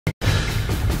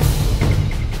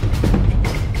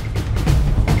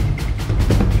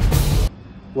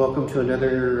Welcome to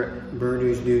another Burt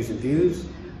News and Views.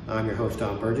 I'm your host,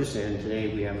 Don Burgess, and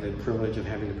today we have the privilege of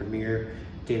having the Premier,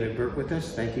 David Burt, with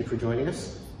us. Thank you for joining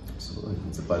us. Absolutely.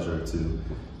 It's a pleasure to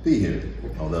be here,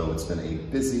 although it's been a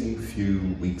busy few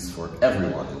weeks for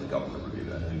everyone in the government of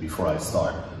Bermuda. And before I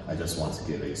start, I just want to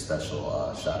give a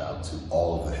special shout out to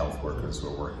all of the health workers who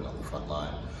are working on the front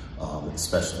line,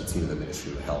 especially the team of the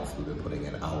Ministry of Health who've been putting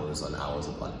in hours on hours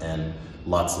upon end.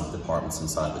 Lots of departments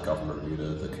inside the government of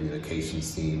Bermuda, the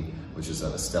communications team, which has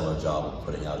done a stellar job of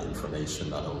putting out information,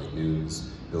 not only news,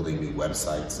 building new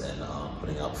websites and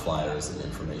putting out flyers and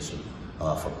information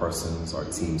for persons, our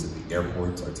teams at the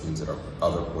airports, our teams at our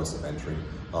other ports of entry.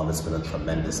 It's been a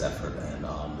tremendous effort, and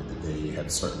they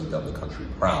have certainly done the country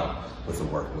proud with the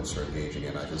work in which they're engaging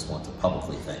in. I just want to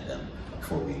publicly thank them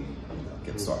before we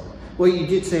get started. Well, you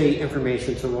did say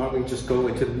information, so why don't we just go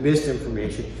into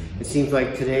misinformation? It seems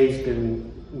like today's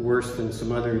been worse than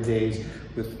some other days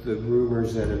with the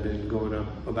rumors that have been going up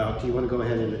about. Do you want to go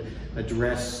ahead and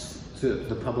address to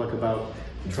the public about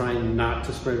trying not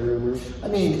to spread rumors? I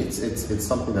mean, it's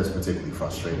something that's particularly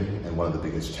frustrating, and one of the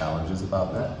biggest challenges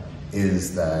about that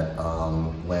is that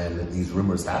when these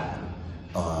rumors happen,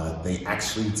 they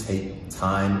actually take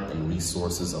time and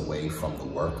resources away from the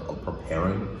work of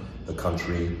preparing the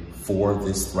country for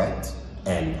this threat,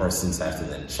 and persons have to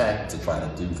then check to try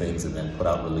to do things and then put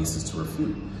out releases to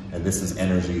refute. And this is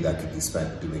energy that could be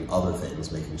spent doing other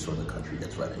things, making sure the country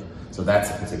gets ready. So that's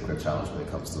a particular challenge when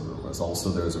it comes to rumors. Also,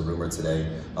 there's a rumor today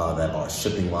that our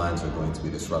shipping lines are going to be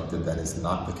disrupted. That is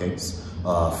not the case.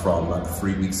 From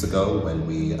 3 weeks ago, when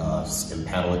we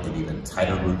empaneled an even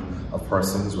tighter group of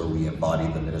persons where we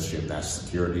embodied the Ministry of National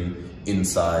Security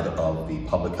inside of the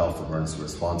Public Health Emergency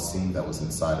Response Team that was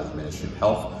inside of the Ministry of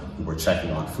Health. We were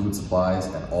checking on food supplies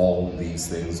and all these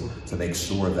things to make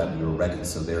sure that we were ready.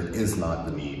 So there is not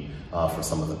the need for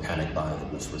some of the panic buying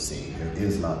which we're seeing. There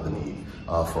is not the need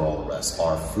for all the rest.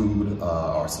 Our food,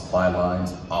 our supply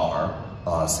lines are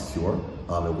secure,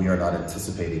 and we are not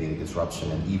anticipating any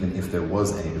disruption. And even if there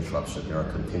was any disruption, there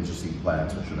are contingency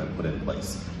plans which have been put in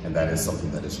place. And that is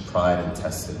something that is tried and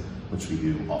tested, which we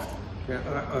do often. Yeah,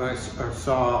 I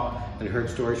saw and heard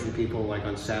stories from people like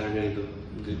on Saturday,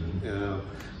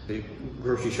 the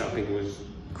grocery shopping was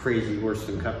crazy, worse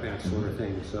than cutbacks sort of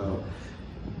thing. So,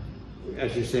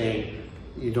 as you're saying,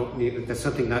 you don't need, that's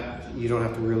something that you don't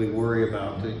have to really worry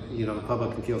about. That, the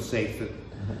public can feel safe that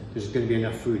there's going to be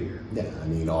enough food here. Yeah, I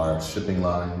mean, our shipping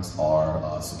lines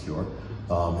are secure,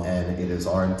 and it is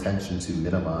our intention to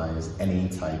minimize any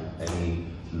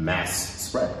mass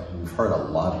spread. We've heard a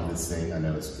lot of this thing. I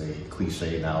know it's a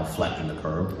cliche now, flatten the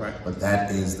curve, right? But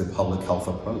that is the public health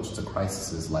approach to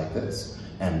crises like this.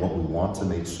 And what we want to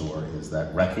make sure is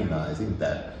that recognizing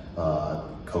that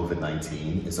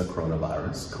COVID-19 is a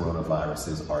coronavirus.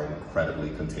 Coronaviruses are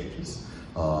incredibly contagious.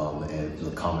 And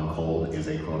the common cold is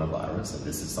a coronavirus, and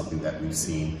this is something that we've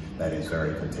seen that is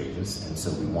very contagious. And so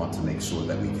we want to make sure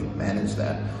that we can manage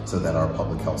that so that our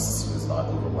public health system is not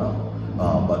overwhelmed.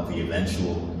 But the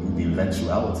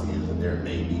eventuality is that there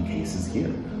may be cases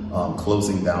here.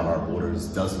 Closing down our borders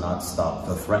does not stop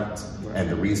the threat. Right. And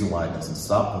the reason why it doesn't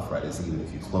stop the threat is even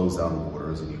if you close down the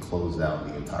borders and you close down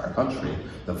the entire country,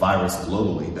 the virus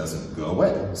globally doesn't go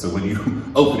away. So when you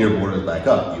open your borders back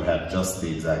up, you have just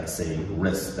the exact same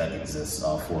risk that exists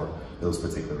for those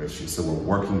particular issues. So we're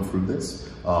working through this.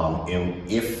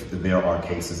 And if there are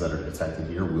cases that are detected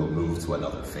here, we'll move to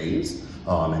another phase.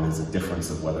 And there's a difference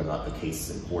of whether or not the case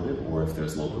is imported or if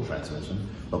there's local transmission.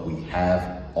 But we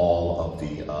have all of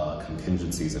the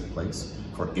contingencies in place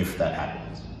for if that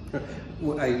happens.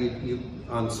 Well,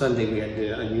 on Sunday we had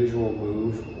the unusual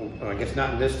move, I guess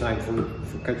not this time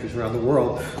for countries around the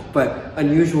world, but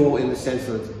unusual in the sense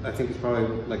of, I think it's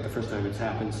probably like the first time it's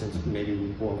happened since maybe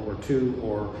World War II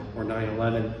or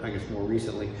 9/11, I guess more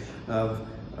recently, of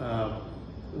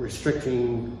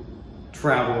restricting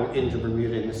travel into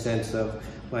Bermuda in the sense of,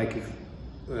 like, if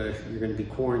you're going to be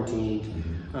quarantined.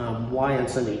 Why on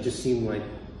Sunday? It just seemed like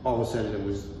all of a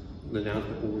sudden the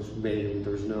announcement was made and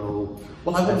there was no...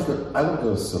 Well, I wouldn't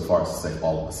go so far as to say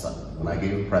all of a sudden. When I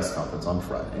gave a press conference on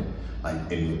Friday,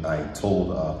 I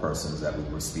told persons that we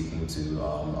were speaking to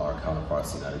our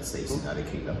counterparts in the United States,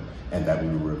 United Kingdom, and that we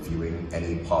were reviewing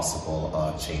any possible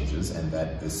changes, and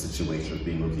that this situation was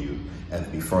being reviewed, and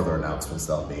there'd be further announcements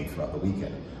that will be made throughout the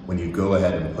weekend. When you go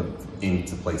ahead and put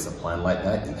into place a plan like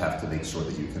that, you have to make sure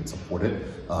that you can support it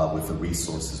with the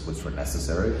resources which were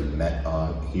necessary. We met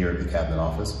here at the Cabinet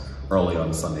Office early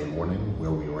on Sunday morning,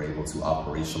 where we were able to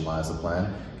operationalize the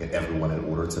plan, get everyone in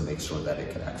order to make sure that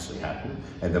it could actually happen,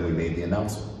 and then we made the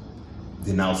announcement.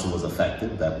 The announcement was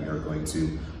effective that we are going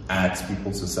to ask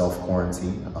people to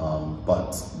self-quarantine,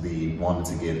 but they wanted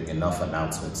to give enough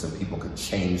announcements so people could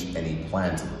change any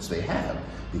plans which they have,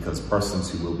 because persons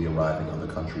who will be arriving on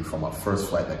the country from our first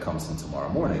flight that comes in tomorrow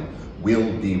morning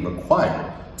will be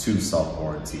required to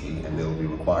self-quarantine, and they'll be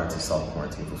required to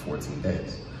self-quarantine for 14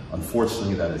 days.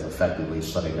 Unfortunately, that is effectively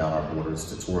shutting down our borders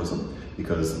to tourism,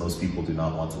 because most people do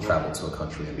not want to travel to a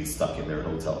country and be stuck in their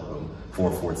hotel room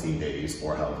for 14 days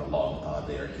or however long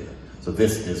they are here. So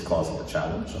this is causing a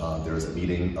challenge. There is a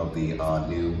meeting of the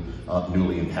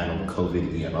newly impaneled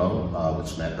COVID EMO,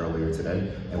 which met earlier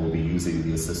today, and will be using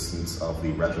the assistance of the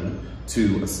regiment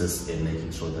to assist in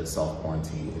making sure that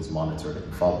self-quarantine is monitored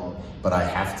and followed. But I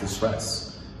have to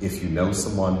stress, if you know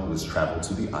someone who has traveled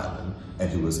to the island and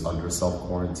who is under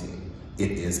self-quarantine,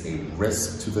 it is a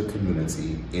risk to the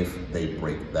community if they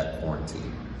break that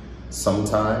quarantine.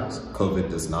 Sometimes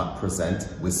COVID does not present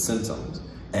with symptoms,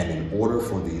 and in order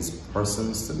for these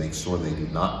persons to make sure they do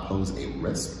not pose a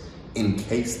risk, in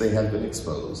case they have been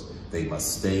exposed, they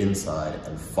must stay inside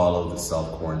and follow the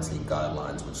self-quarantine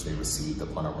guidelines which they received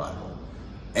upon arrival.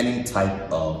 Any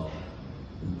type of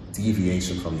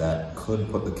deviation from that could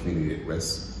put the community at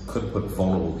risk, could put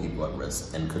vulnerable people at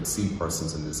risk, and could see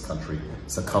persons in this country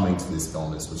succumbing to this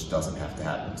illness, which doesn't have to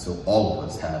happen. So all of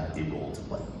us have a role to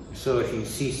play. So if you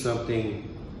see something,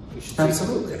 you should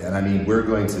Absolutely. And I mean, we're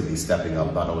going to be stepping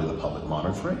up not only the public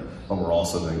monitoring, but we're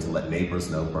also going to let neighbors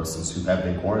know persons who have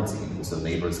been quarantined, so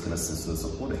neighbors can assist in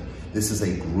supporting. This is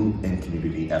a group and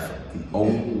community effort. The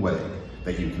only way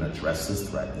that you can address this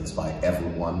threat is by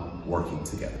everyone working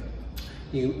together.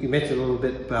 You mentioned a little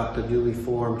bit about the newly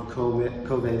formed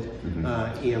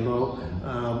COVID EMO.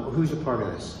 Who's a part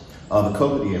of this? The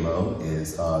COVID EMO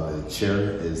is, the chair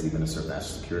is the Minister of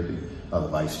National Security, the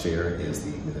vice chair is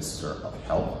the Minister of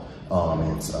Health.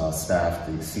 It's staff,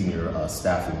 the senior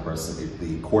staffing person,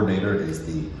 the coordinator is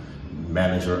the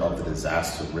manager of the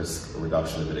disaster risk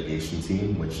reduction and mitigation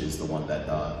team, which is the one that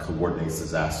coordinates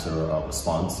disaster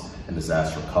response and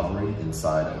disaster recovery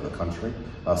inside of the country,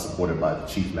 supported by the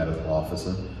chief medical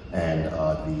officer and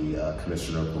the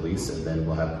commissioner of police. And then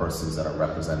we'll have persons that are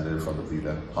representative from the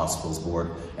Bermuda Hospitals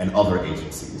Board and other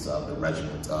agencies, the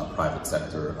regiment, private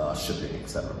sector, shipping,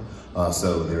 etc.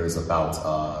 So there's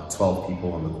about 12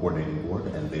 people on the coordinating board,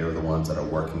 and they're the ones that are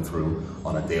working through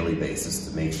on a daily basis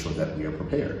to make sure that we are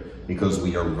prepared, because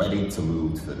we are ready to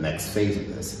move to the next phase of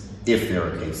this if there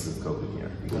are cases of COVID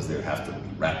here, because they have to be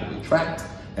rapidly tracked.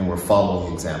 And we're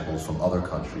following examples from other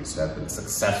countries who have been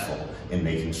successful in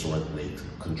making sure that they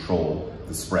control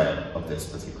the spread of this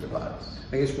particular virus.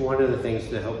 I guess one of the things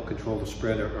to help control the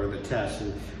spread are the tests.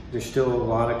 And there's still a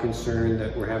lot of concern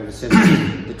that we're having to send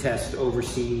the test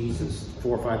overseas. It's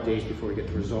 4 or 5 days before we get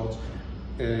the results.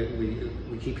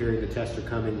 We keep hearing the tests are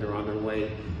coming, they're on their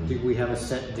way. Do we have a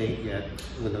set date yet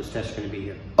when those tests are going to be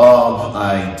here?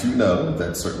 I do know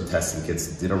that certain testing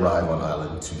kits did arrive on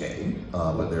island today,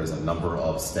 but there's a number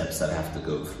of steps that have to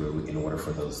go through in order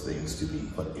for those things to be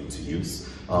put into use.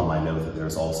 I know that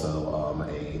there's also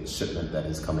a shipment that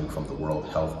is coming from the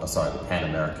the Pan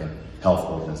American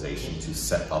Health Organization to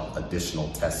set up additional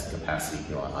test capacity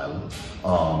here on island.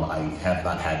 I have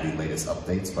not had the latest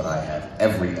updates, but I have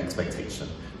every expectation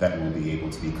that we'll be able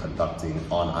to be conducting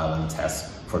on-island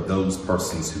tests for those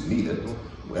persons who need it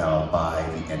by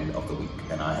the end of the week.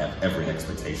 And I have every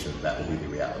expectation that will be the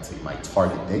reality. My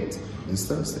target date is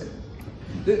Thursday.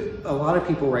 A lot of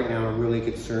people right now are really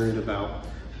concerned about,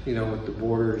 with the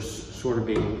borders sort of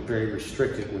being very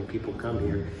restricted when people come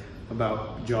here,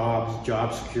 about jobs,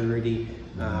 job security,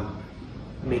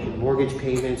 making mortgage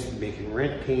payments, making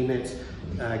rent payments,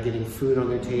 getting food on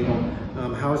their table.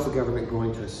 How is the government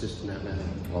going to assist in that matter?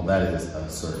 Well, that is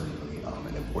certainly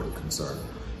an important concern.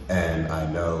 And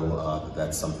I know that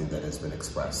that's something that has been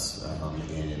expressed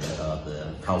in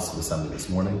the House of Assembly this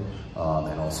morning,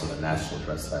 and also the national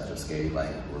address that I just gave.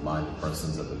 I remind the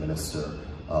persons that the Minister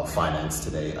of Finance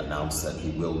today announced that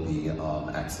he will be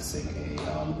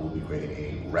will be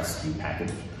creating a rescue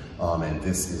package. And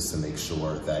this is to make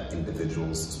sure that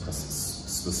individuals,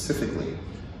 specifically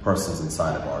persons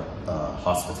inside of our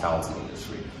hospitality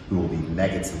industry, who will be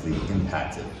negatively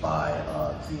impacted by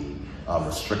the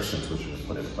restrictions which were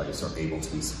put in place, are able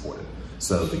to be supported.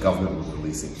 So the government will be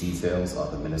releasing details.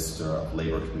 The Minister of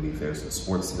Labor, Community Affairs and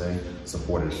Sports today,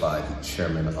 supported by the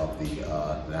chairman of the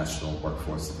National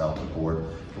Workforce Development Board,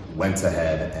 went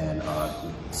ahead and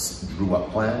drew up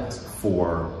plans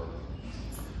for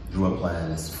through a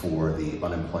plan for the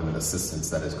unemployment assistance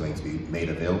that is going to be made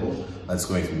available. That's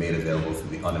going to be made available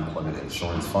through the Unemployment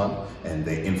Insurance Fund, and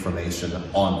the information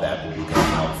on that will be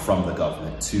going out from the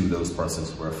government to those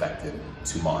persons who were affected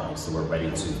tomorrow. So we're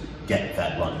ready to get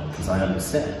that running, because I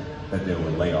understand that there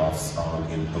were layoffs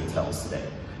in hotels today.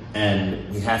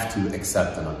 And we have to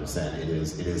accept and understand it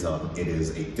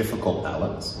is a difficult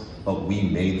balance, but we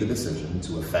made the decision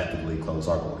to effectively close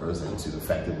our borders and to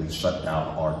effectively shut down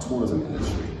our tourism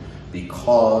industry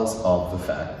because of the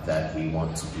fact that we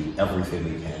want to do everything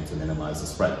we can to minimize the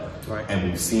spread. Right. And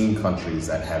we've seen countries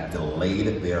that have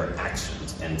delayed their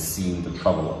actions and seen the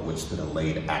trouble of which the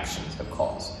delayed actions have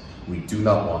caused. We do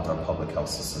not want our public health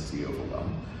system to be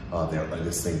overwhelmed.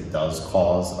 This thing does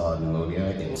cause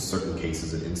pneumonia in certain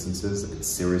cases and instances. It's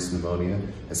serious pneumonia,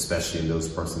 especially in those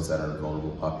persons that are in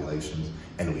vulnerable populations,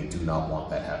 and we do not want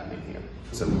that happening here.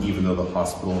 So even though the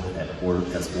hospital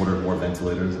has ordered more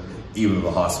ventilators, even though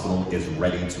the hospital is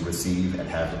ready to receive and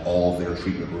have all their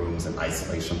treatment rooms and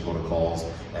isolation protocols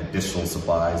and additional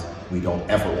supplies, we don't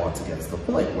ever want to get to the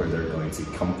point where they're going to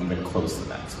come even close to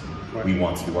maximum. Right. We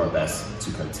want to do our best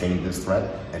to contain this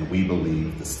threat, and we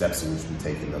believe the steps in which we've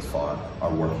taken thus far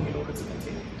are working in order to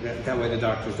contain it. That way the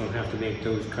doctors don't have to make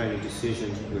those kind of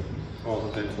decisions with all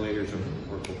the ventilators are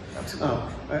working. Absolutely.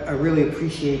 I really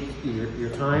appreciate your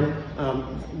time.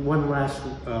 One last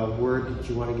word that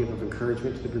you want to give of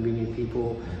encouragement to the Bermudian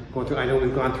people going through. I know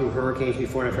we've gone through hurricanes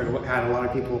before, and I've had a lot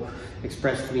of people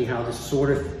express to me how this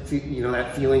sort of,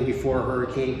 that feeling before a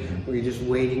hurricane where you're just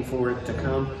waiting for it to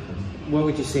come. What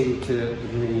would you say to the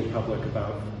Bermudian public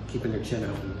about keeping their chin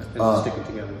up and sticking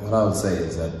together? What I would say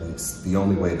is that the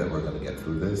only way that we're going to get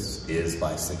through this is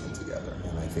by sticking together.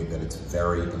 And I think that it's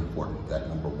very important that,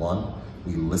 number one,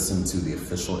 we listen to the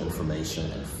official information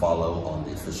and follow on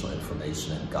the official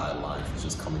information and guidelines which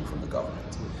is coming from the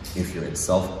government. If you're in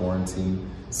self-quarantine,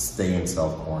 stay in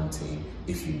self-quarantine.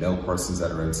 If you know persons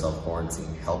that are in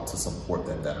self-quarantine, help to support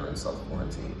them that are in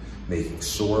self-quarantine. Making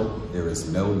sure there is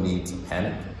no need to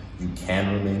panic. You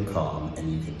can remain calm,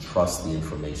 and you can trust the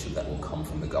information that will come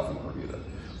from the government of Bermuda.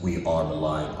 We are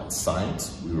relying on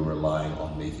science. We are relying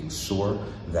on making sure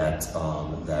that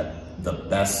the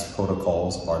best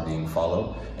protocols are being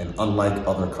followed. And unlike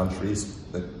other countries,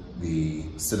 the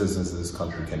citizens of this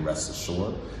country can rest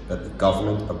assured that the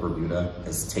government of Bermuda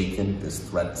has taken this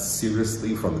threat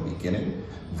seriously from the beginning.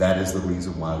 That is the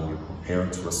reason why we are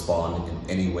prepared to respond in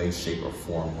any way, shape, or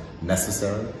form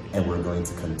necessary, and we're going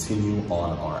to continue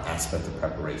on our aspect of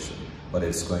preparation. But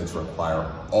it's going to require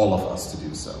all of us to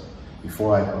do so.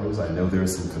 Before I close, I know there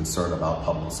is some concern about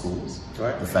public schools.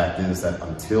 Right. The fact is that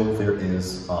until there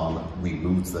is, we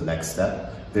move to the next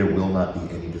step, there will not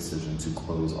be any decision to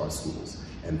close our schools.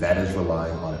 And that is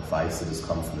relying on advice that has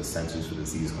come from the Centers for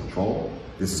Disease Control.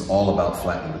 This is all about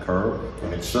flattening the curve,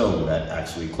 and it's shown that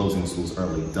actually closing schools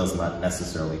early does not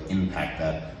necessarily impact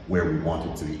that where we want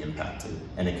it to be impacted.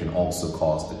 And it can also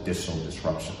cause additional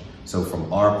disruption. So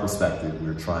from our perspective,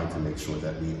 we're trying to make sure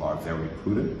that we are very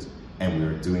prudent, and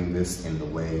we're doing this in the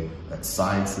way that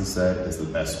science has said is the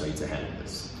best way to handle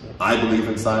this. I believe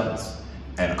in science,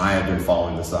 and I have been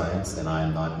following the science, and I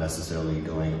am not necessarily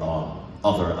going on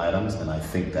other items, and I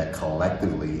think that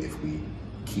collectively, if we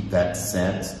keep that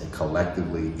sense, and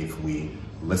collectively, if we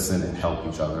listen and help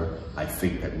each other, I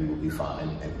think that we will be fine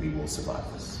and we will survive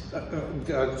this.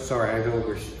 Sorry, I know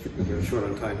we're short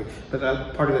on time,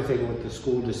 but part of the thing with the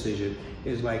school decision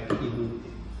is like,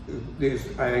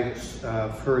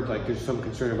 I've heard like there's some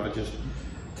concern about just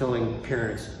telling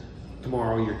parents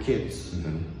tomorrow your kids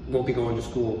won't be going to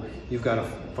school. You've got to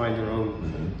find your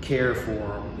own care for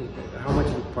them. How much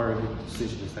of a part of the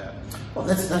decision is that? Well,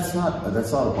 that's not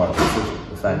a part of the decision.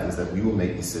 The fact is that we will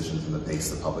make decisions in the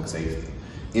base of public safety.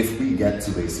 If we get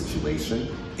to a situation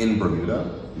in Bermuda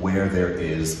where there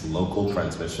is local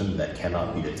transmission that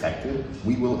cannot be detected,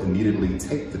 we will immediately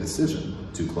take the decision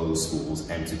to close schools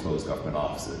and to close government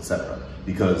offices, etc.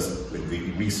 Because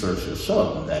the research has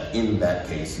shown that in that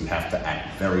case, you have to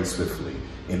act very swiftly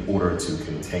in order to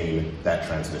contain that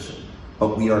transmission.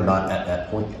 But we are not at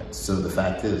that point yet. So the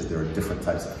fact is, there are different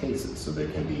types of cases. So there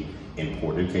can be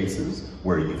imported cases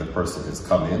where the person has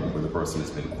come in, where the person has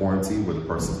been quarantined, where the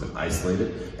person's been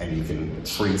isolated, and you can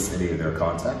trace any of their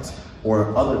contacts,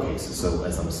 or other cases. So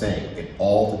as I'm saying, it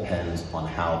all depends on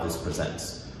how this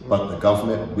presents. But the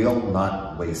government will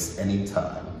not waste any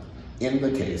time in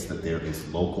the case that there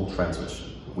is local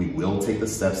transmission. We will take the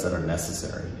steps that are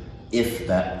necessary if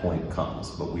that point comes,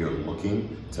 but we are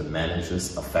looking to manage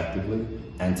this effectively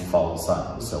and to follow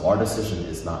science. So our decision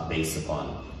is not based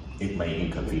upon it may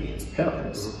inconvenience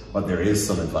parents, but there is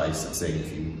some advice that saying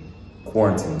if you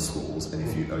quarantine schools, and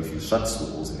if you shut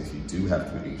schools, and if you do have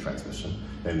community transmission,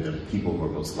 then the people who are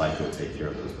most likely to take care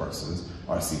of those persons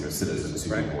are senior citizens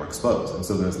who are more exposed. And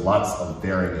so there's lots of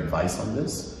varying advice on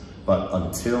this, but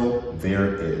until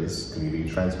there is community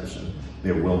transmission,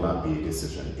 there will not be a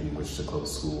decision in which to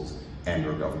close schools and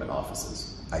or government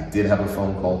offices. I did have a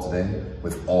phone call today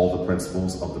with all the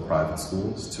principals of the private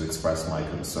schools to express my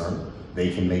concern. They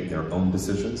can make their own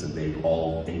decisions, and they've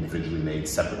all individually made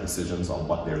separate decisions on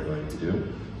what they're going to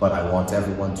do. But I want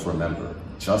everyone to remember,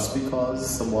 just because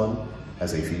someone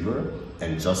has a fever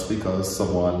and just because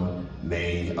someone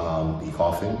may be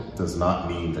coughing does not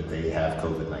mean that they have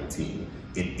COVID-19.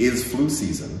 It is flu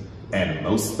season, and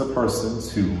most of the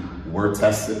persons who were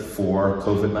tested for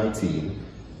COVID-19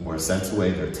 were sent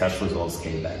away. Their test results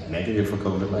came back negative for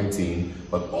COVID-19,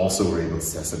 but also were able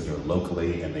to test them here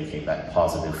locally, and they came back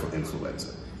positive for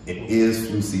influenza. It is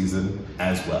flu season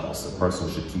as well, so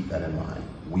persons should keep that in mind.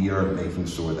 We are making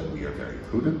sure that we are very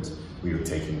prudent. We are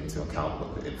taking into account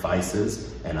what the advice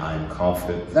is, and I'm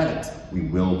confident that we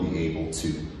will be able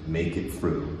to make it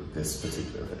through this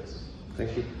particular phase.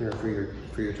 Thank you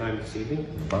for your time this evening.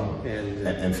 No problem.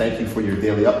 And thank you for your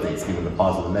daily updates, given the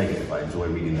positive and negative. I enjoy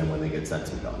reading them when they get sent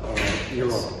to me. You're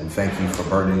welcome. And thank you for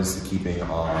Burt News for keeping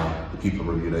the people of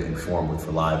Bermuda informed with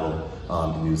reliable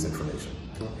news information.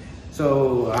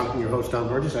 So I'm your host, Don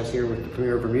Burgess. I was here with the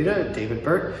Premier of Bermuda, David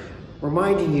Burt,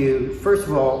 reminding you, first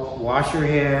of all, wash your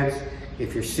hands.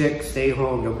 If you're sick, stay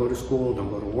home. Don't go to school. Don't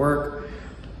go to work.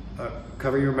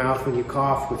 Cover your mouth when you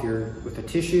cough with a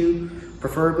tissue,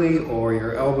 preferably, or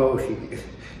your elbow if you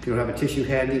don't have a tissue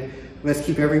handy. Let's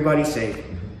keep everybody safe.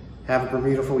 Have a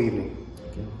beautiful evening.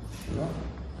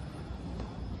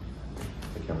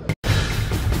 Thank you.